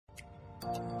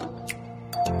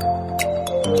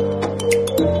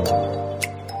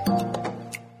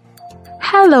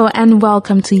Hello and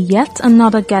welcome to yet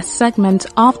another guest segment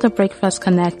of the Breakfast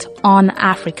Connect on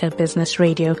Africa Business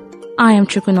Radio. I am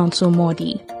Chukwunonso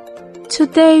Modi.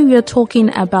 Today we are talking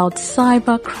about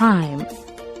cybercrime.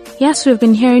 Yes, we've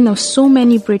been hearing of so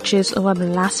many breaches over the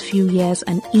last few years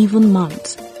and even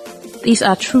months. These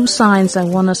are true signs that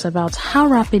warn us about how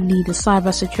rapidly the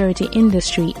cybersecurity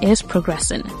industry is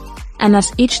progressing. And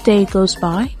as each day goes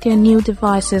by, there are new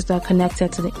devices that are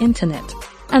connected to the internet.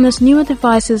 And as newer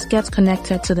devices get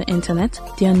connected to the internet,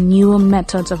 there are newer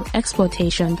methods of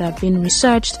exploitation that have been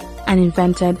researched and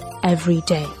invented every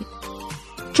day.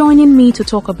 Joining me to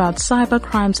talk about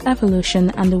cybercrime's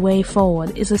evolution and the way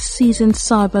forward is a seasoned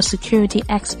cybersecurity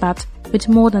expert with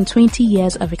more than 20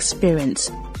 years of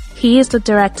experience. He is the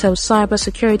Director of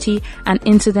Cybersecurity and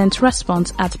Incident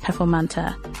Response at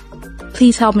Performanta.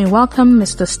 Please help me welcome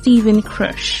Mr. Stephen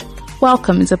Kreusch.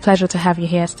 Welcome. It's a pleasure to have you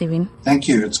here, Stephen. Thank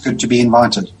you. It's good to be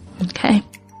invited. Okay.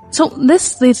 So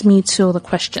this leads me to the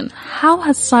question, how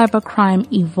has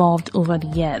cybercrime evolved over the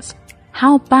years?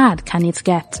 How bad can it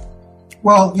get?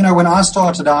 Well, when I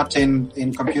started out in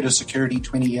computer security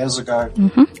 20 years ago,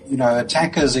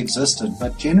 attackers existed.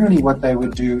 But generally what they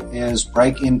would do is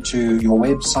break into your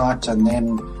website and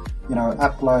then,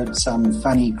 upload some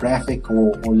funny graphic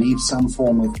or leave some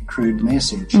form of crude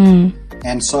message.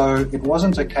 And so it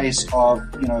wasn't a case of,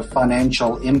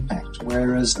 financial impact,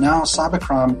 whereas now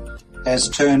cybercrime has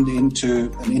turned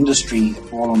into an industry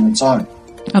all on its own.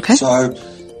 Okay. So,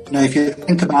 if you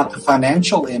think about the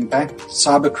financial impact,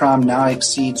 cybercrime now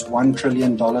exceeds $1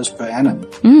 trillion per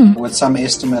annum, with some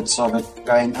estimates of it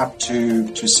going up to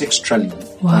 $6 trillion.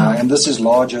 Wow. And this is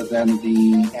larger than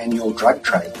the annual drug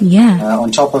trade. Yeah.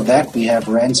 On top of that, we have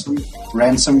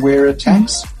ransomware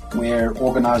attacks, where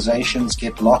organizations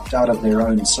get locked out of their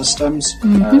own systems.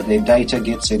 Their data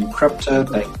gets encrypted.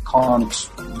 They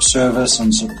can't service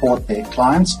and support their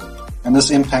clients. And this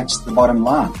impacts the bottom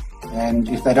line. And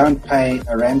if they don't pay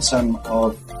a ransom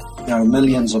of,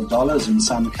 millions of dollars in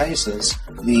some cases,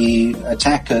 the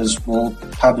attackers will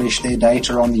publish their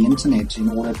data on the internet in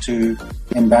order to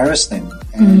embarrass them.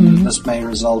 And this may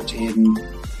result in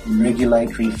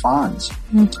regulatory fines.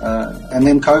 And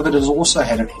then COVID has also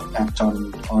had an impact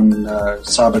on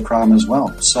cybercrime as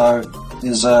well. So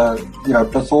there's a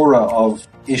plethora of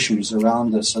issues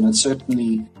around this, and it's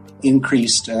certainly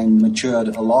increased and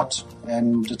matured a lot,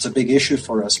 and it's a big issue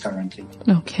for us currently.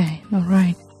 Okay, all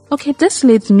right. Okay, this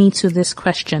leads me to this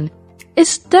question.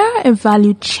 Is there a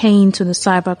value chain to the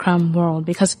cybercrime world?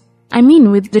 Because,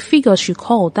 with the figures you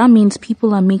called, that means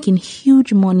people are making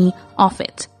huge money off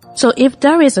it. So if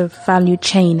there is a value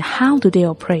chain, how do they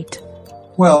operate?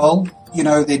 Well,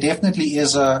 there definitely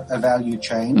is a value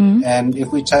chain. And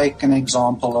if we take an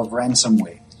example of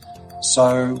ransomware,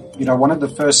 so, one of the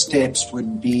first steps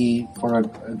would be for a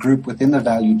group within the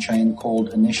value chain called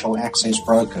initial access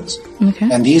brokers. Okay.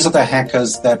 And these are the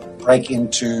hackers that break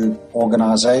into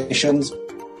organizations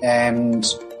and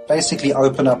basically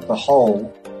open up the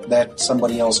hole that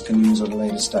somebody else can use at a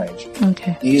later stage.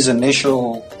 Okay. These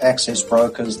initial access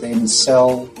brokers then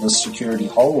sell the security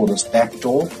hole or this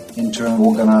backdoor into an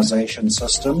organization's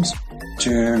systems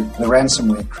to the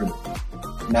ransomware crew.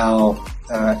 Now,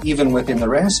 even within the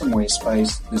ransomware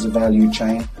space, there's a value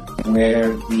chain where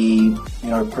the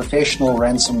professional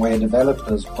ransomware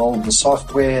developers build the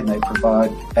software and they provide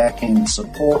back-end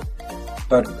support,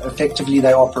 but effectively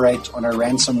they operate on a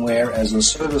ransomware as a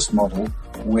service model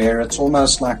where it's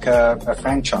almost like a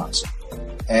franchise.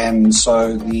 And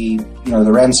so the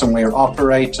ransomware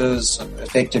operators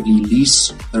effectively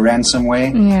lease the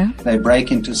ransomware. Yeah. They break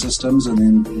into systems, and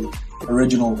then the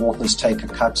original authors take a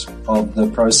cut of the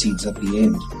proceeds at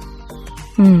the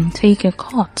end. Take a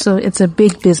cut. So it's a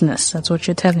big business. That's what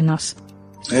you're telling us.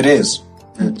 It is.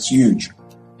 It's huge.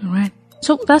 All right.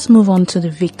 So let's move on to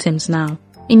the victims now.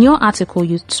 In your article,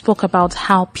 you spoke about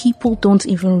how people don't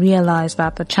even realize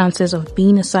that the chances of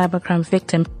being a cybercrime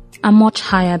victim are much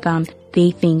higher than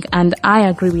they think. And I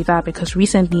agree with that, because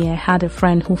recently I had a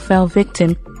friend who fell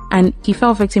victim, and he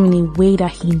fell victim in a way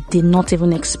that he did not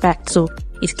even expect. So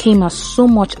it came as so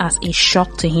much as a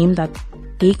shock to him that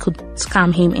they could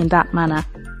scam him in that manner.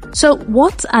 So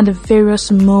what are the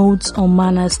various modes or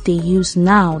manners they use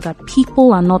now that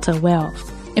people are not aware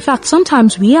of? In fact,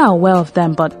 sometimes we are aware of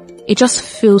them, but it just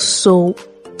feels so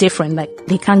different, like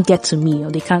they can't get to me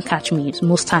or they can't catch me.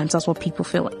 Most times that's what people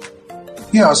feel like.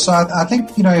 Yeah, so I think,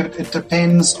 it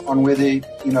depends on whether,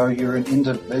 you're an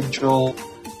individual,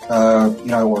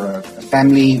 or a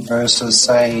family versus,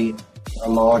 say, a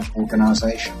large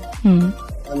organization.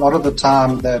 A lot of the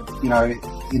time that,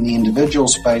 in the individual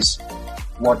space,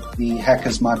 what the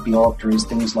hackers might be after is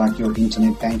things like your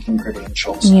internet banking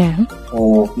credentials,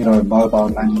 or, mobile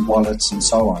money wallets and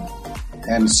so on.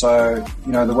 And so,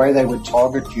 the way they would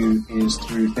target you is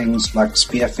through things like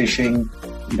spear phishing,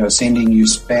 sending you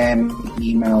spam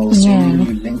emails, sending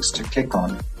you links to click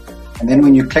on. And then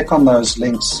when you click on those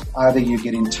links, either you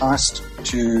get enticed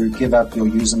to give up your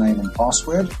username and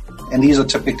password. And these are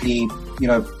typically,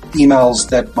 emails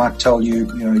that might tell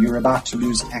you, you're about to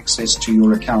lose access to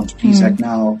your account. Please act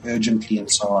now urgently and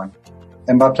so on.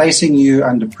 And by placing you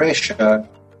under pressure,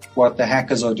 what the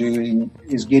hackers are doing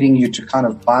is getting you to kind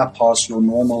of bypass your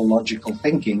normal logical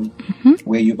thinking,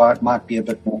 where you might be a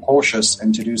bit more cautious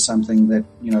and to do something that,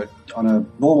 on a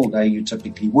normal day you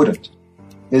typically wouldn't.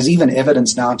 There's even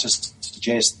evidence now to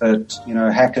suggest that,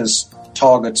 hackers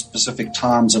target specific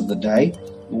times of the day,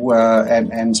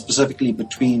 and specifically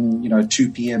between,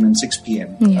 2 p.m. and 6 p.m.,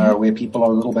 where people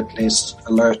are a little bit less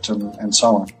alert and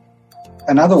so on.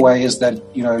 Another way is that,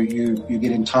 you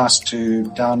get enticed to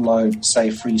download, say,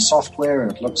 free software.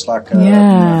 It looks like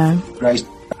a great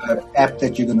app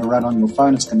that you're going to run on your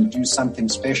phone. It's going to do something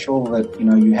special that,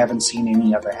 you haven't seen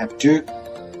any other app do.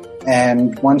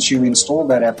 And once you install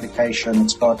that application,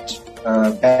 it's got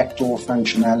backdoor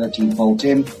functionality built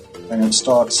in, and it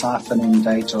starts siphoning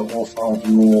data off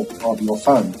of your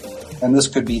phone. And this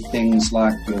could be things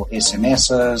like your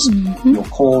SMSs, your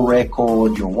call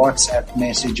record, your WhatsApp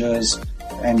messages,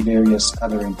 and various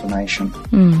other information.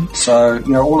 So,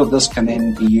 all of this can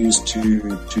then be used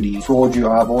to defraud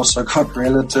you. I've also got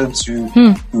relatives who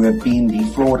have been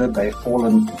defrauded. They've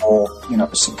fallen for,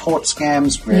 support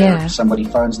scams where somebody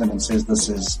phones them and says, this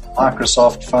is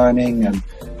Microsoft phoning and,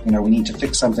 we need to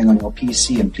fix something on your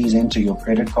PC and please enter your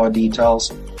credit card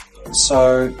details.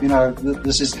 So,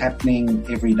 this is happening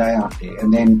every day out there.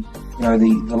 And then,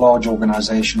 the large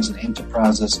organizations and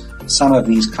enterprises, some of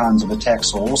these kinds of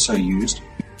attacks are also used,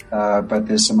 but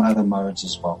there's some other modes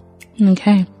as well.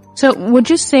 Okay. So would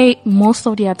you say most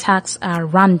of the attacks are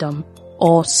random,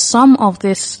 or some of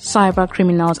these cyber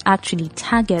criminals actually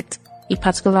target a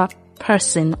particular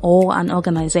person or an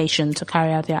organization to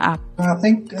carry out their act? I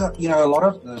think, a lot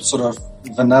of the sort of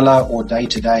vanilla or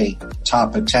day-to-day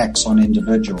type attacks on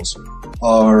individuals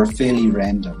are fairly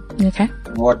random. Okay.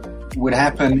 What would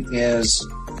happen is,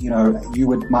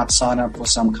 you might sign up for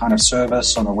some kind of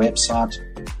service on a website,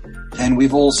 and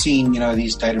we've all seen,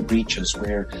 these data breaches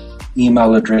where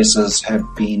email addresses have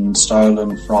been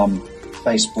stolen from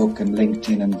Facebook and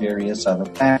LinkedIn and various other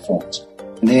platforms.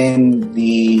 And then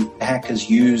the hackers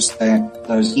use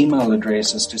those email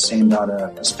addresses to send out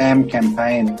a spam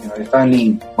campaign. If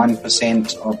only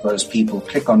 1% of those people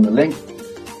click on the link,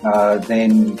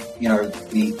 then,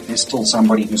 there's still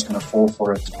somebody who's going to fall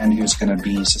for it and who's going to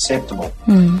be susceptible.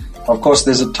 Of course,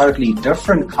 there's a totally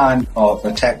different kind of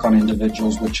attack on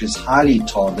individuals, which is highly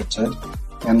targeted,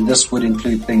 and this would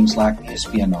include things like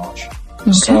espionage.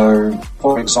 Okay. So,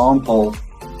 for example,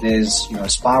 there's,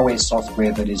 spyware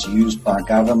software that is used by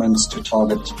governments to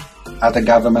target other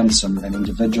governments and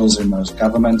individuals in those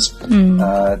governments.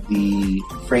 The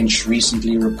French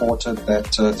recently reported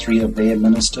that 3 of their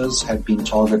ministers had been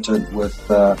targeted with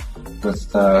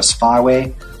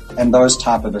spyware, and those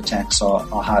type of attacks are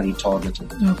highly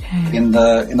targeted. Okay. In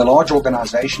the large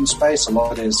organization space, a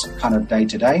lot is kind of day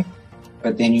to day,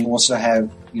 but then you also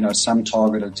have some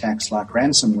targeted attacks like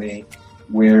ransomware,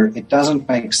 where it doesn't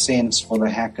make sense for the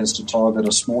hackers to target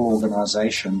a small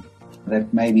organization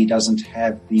that maybe doesn't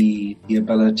have the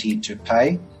ability to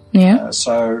pay.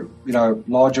 So,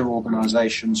 larger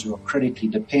organizations who are critically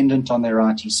dependent on their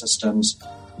IT systems,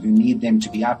 who need them to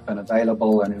be up and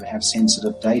available and who have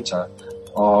sensitive data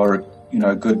are,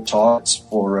 good targets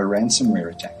for a ransomware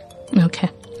attack.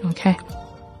 Okay.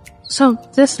 So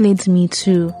this leads me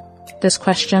to this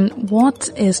question: what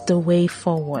is the way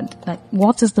forward?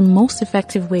 What is the most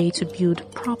effective way to build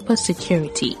proper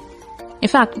security? In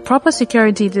fact, proper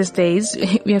security these days,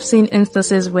 we have seen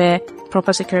instances where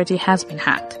proper security has been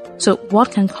hacked. So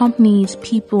what can companies,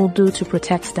 people do to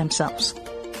protect themselves?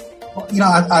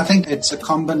 I think it's a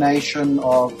combination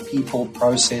of people,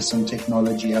 process, and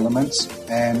technology elements.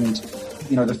 And,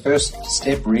 the first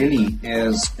step really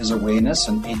is awareness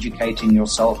and educating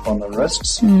yourself on the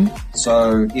risks.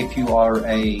 So if you are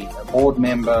a board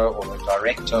member or a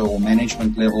director or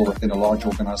management level within a large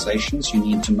organizations, you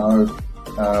need to know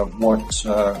what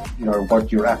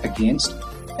you're up against.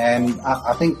 And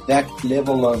I think that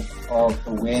level of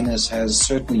awareness has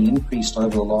certainly increased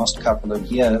over the last couple of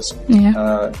years.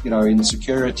 In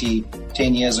security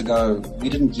 10 years ago, we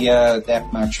didn't hear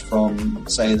that much from,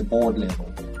 say, the board level.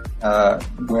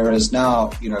 Whereas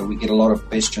now, we get a lot of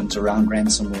questions around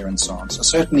ransomware and so on. So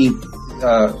certainly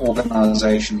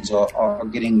organizations are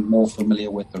getting more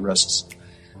familiar with the risks.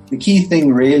 The key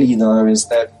thing really, though, is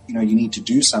that, you need to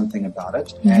do something about it.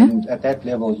 Mm-hmm. And at that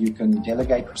level, you can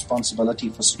delegate responsibility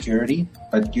for security,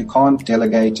 but you can't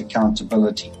delegate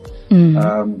accountability.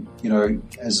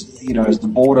 As the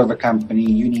board of a company,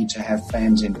 you need to have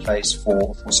plans in place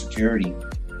for security.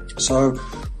 So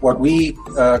what we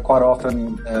quite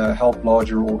often help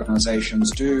larger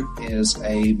organizations do is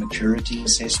a maturity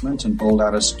assessment and build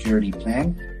out a security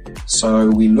plan. So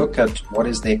we look at what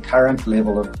is their current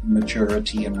level of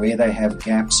maturity and where they have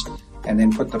gaps, and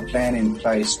then put the plan in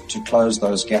place to close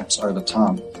those gaps over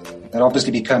time. That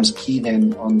obviously becomes key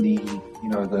then on the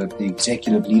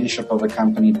executive leadership of the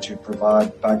company to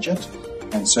provide budget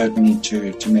and certainly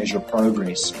to measure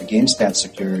progress against that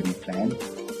security plan.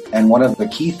 And one of the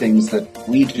key things that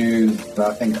we do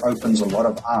that I think opens a lot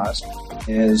of eyes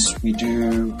is we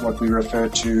do what we refer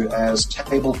to as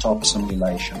tabletop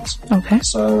simulations. Okay.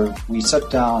 So we sit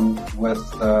down with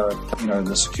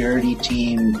the security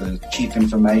team, the chief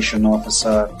information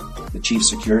officer, the chief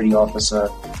security officer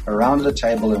around the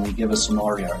table, and we give a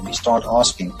scenario and we start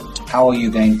asking, how are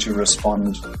you going to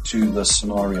respond to this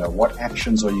scenario? What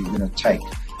actions are you going to take?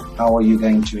 How are you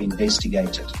going to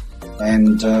investigate it?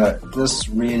 And this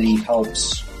really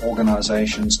helps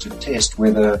organizations to test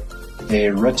whether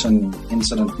their written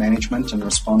incident management and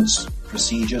response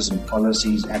procedures and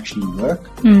policies actually work,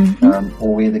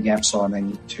 or where the gaps are and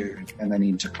they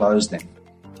need to close them.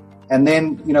 And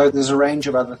then, there's a range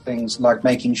of other things like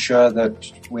making sure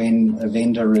that when a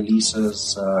vendor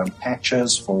releases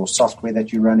patches for software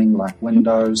that you're running, like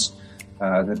Windows,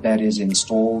 that is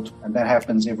installed, and that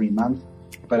happens every month.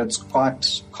 But it's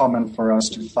quite common for us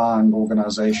to find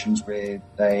organizations where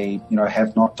they,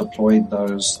 have not deployed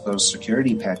those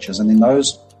security patches, and then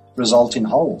those result in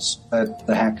holes that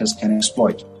the hackers can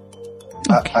exploit.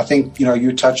 Okay. I think,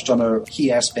 you touched on a key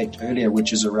aspect earlier,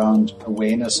 which is around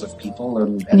awareness of people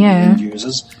and end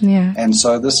users. Yeah. And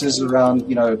so this is around,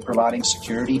 providing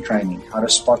security training, how to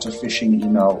spot a phishing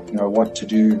email, what to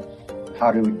do,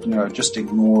 how to, just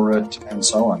ignore it, and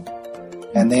so on.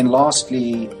 And then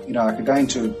lastly, I could go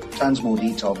into tons more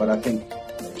detail, but I think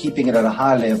keeping it at a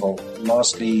high level,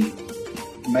 lastly,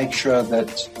 make sure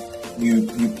that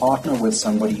you partner with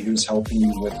somebody who's helping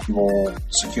you with your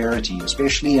security,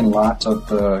 especially in light of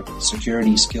the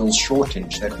security skills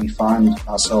shortage that we find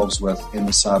ourselves with in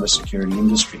the cybersecurity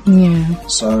industry. Yeah.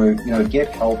 So, get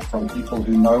help from people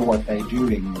who know what they're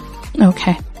doing.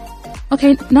 Okay,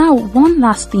 now one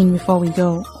last thing before we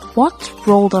go. What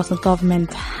role does the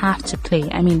government have to play?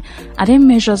 I mean, are there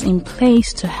measures in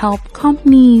place to help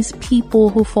companies, people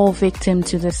who fall victim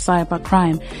to this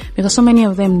cybercrime? Because so many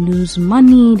of them lose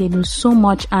money, they lose so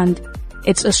much, and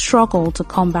it's a struggle to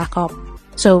come back up.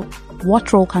 So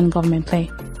what role can government play?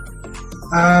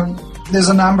 There's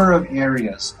a number of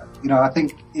areas. I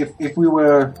think if we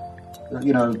were,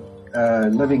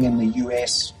 living in the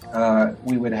US,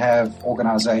 we would have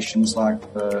organizations like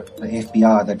the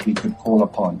FBI that we could call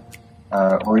upon,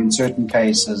 or in certain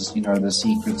cases, the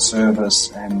Secret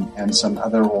Service and some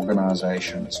other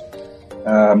organizations.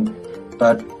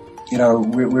 But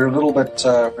we're a little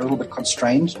bit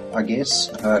constrained, I guess,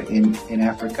 in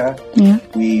Africa. Yeah.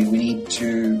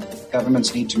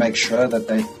 Governments need to make sure that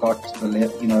they've got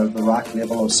the right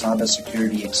level of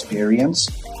cybersecurity experience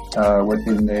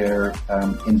within their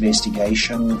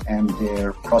investigation and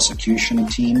their prosecution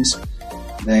teams.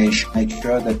 They should make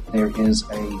sure that there is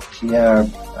a clear,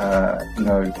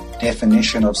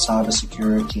 definition of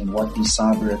cybersecurity and what these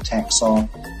cyber attacks are.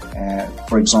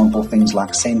 For example, things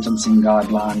like sentencing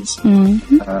guidelines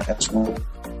as well.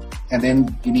 And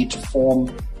then you need to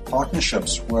form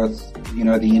partnerships with,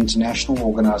 the international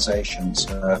organizations,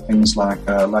 things like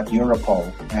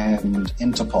Europol and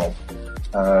Interpol.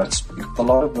 A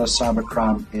lot of the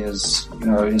cybercrime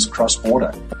is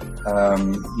cross-border.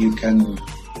 You can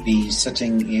be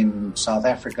sitting in South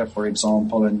Africa, for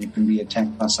example, and you can be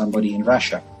attacked by somebody in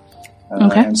Russia.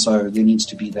 And so there needs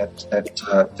to be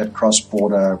that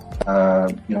cross-border,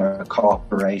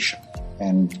 cooperation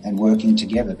and working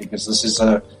together, because this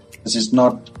is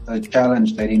not a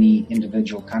challenge that any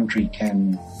individual country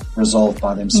can resolve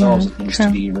by themselves. It needs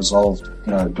to be resolved,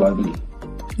 globally.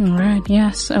 All right.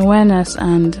 Yes. Awareness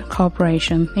and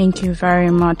cooperation. Thank you very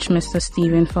much, Mr.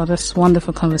 Stephen, for this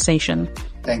wonderful conversation.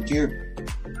 Thank you.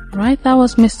 Right. That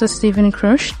was Mr. Stephen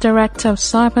Kreusch, Director of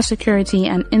Cybersecurity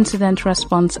and Incident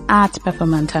Response at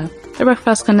Performanta. The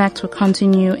Breakfast Connect will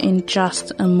continue in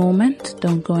just a moment.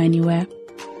 Don't go anywhere.